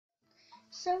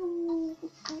So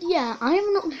yeah, I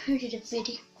haven't uploaded a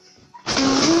video.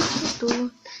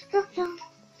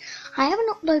 I haven't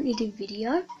uploaded a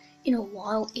video in a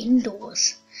while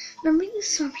indoors. And I'm really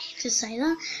sorry to say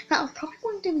that. I probably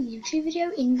won't do a YouTube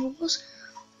video indoors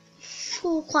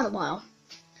for quite a while.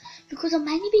 Because I've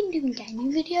mainly been doing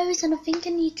gaming videos, and I think I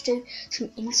need to do some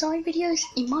inside videos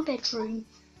in my bedroom.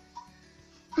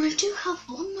 And I do have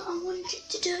one that I wanted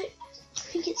to do. I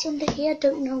think it's under here, I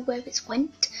don't know where it's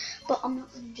went, but I'm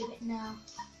not going to do it now.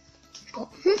 But,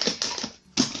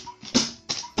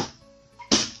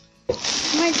 I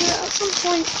might do it at some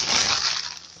point.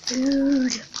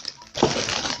 Dude.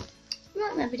 If you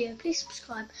like my video, please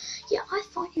subscribe. Yeah, I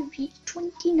finally reached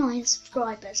 29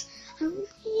 subscribers. I'm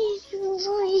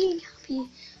really happy,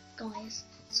 guys.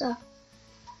 So,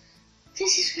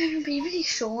 this is going to be really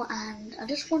short, and I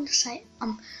just want to say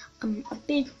a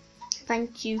big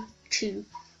thank you to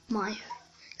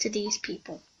these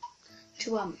people,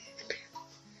 to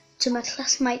my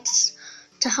classmates,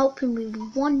 to helping me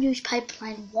with one newspaper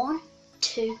line 1,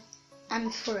 2,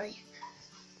 and 3.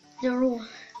 They're all,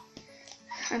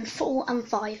 and 4 and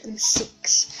 5 and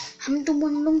 6. I haven't done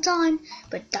one in a long time,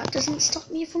 but that doesn't stop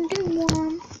me from doing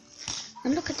one.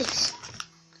 And look at this.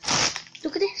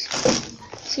 Look at this.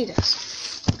 See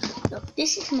this? Look,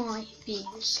 this is my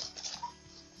views.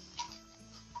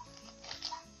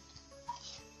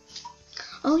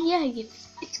 Oh yeah,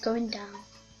 it's going down.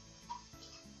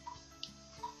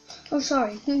 Oh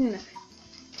sorry, no.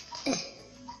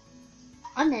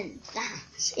 I meant that.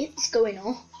 It's going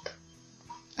up.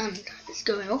 And it's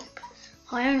going up.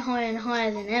 Higher and higher and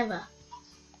higher than ever.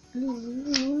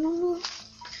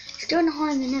 It's going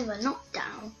higher than ever, not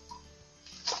down.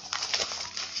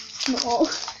 No,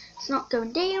 it's not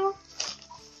going down.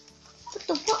 What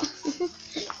the fuck?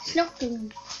 It's not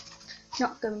going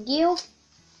down.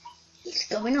 It's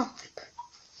going up.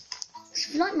 So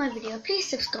if you like my video, please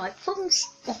subscribe, thumbs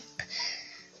up,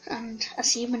 and I'll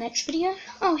see you in my next video.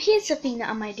 Oh, here's the thing that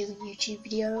I might do a YouTube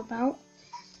video about.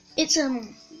 It's a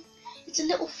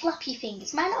little flappy thing.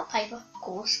 It's made out of paper, of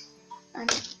course,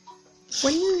 and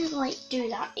when you do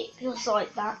that, it feels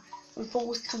like that and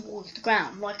falls towards the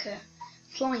ground like a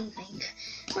flying thing.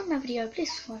 If you like my video,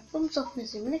 please subscribe, thumbs up, and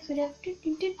see you in my next video.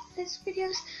 This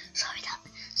videos.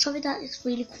 Sorry that it's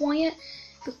really quiet.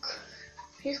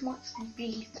 Here's why it's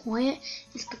really quiet.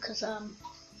 It's because I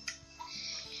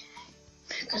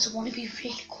want to be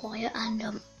really quiet,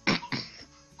 and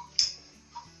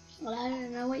well, I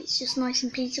don't know, it's just nice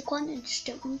and peaceful quiet and just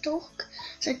don't want to talk.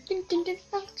 So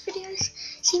next videos.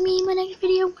 See me in my next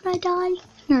video when I die.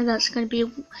 No, that's gonna be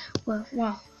well,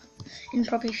 in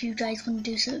probably a few days when I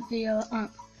do some video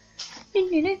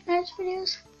next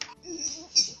videos.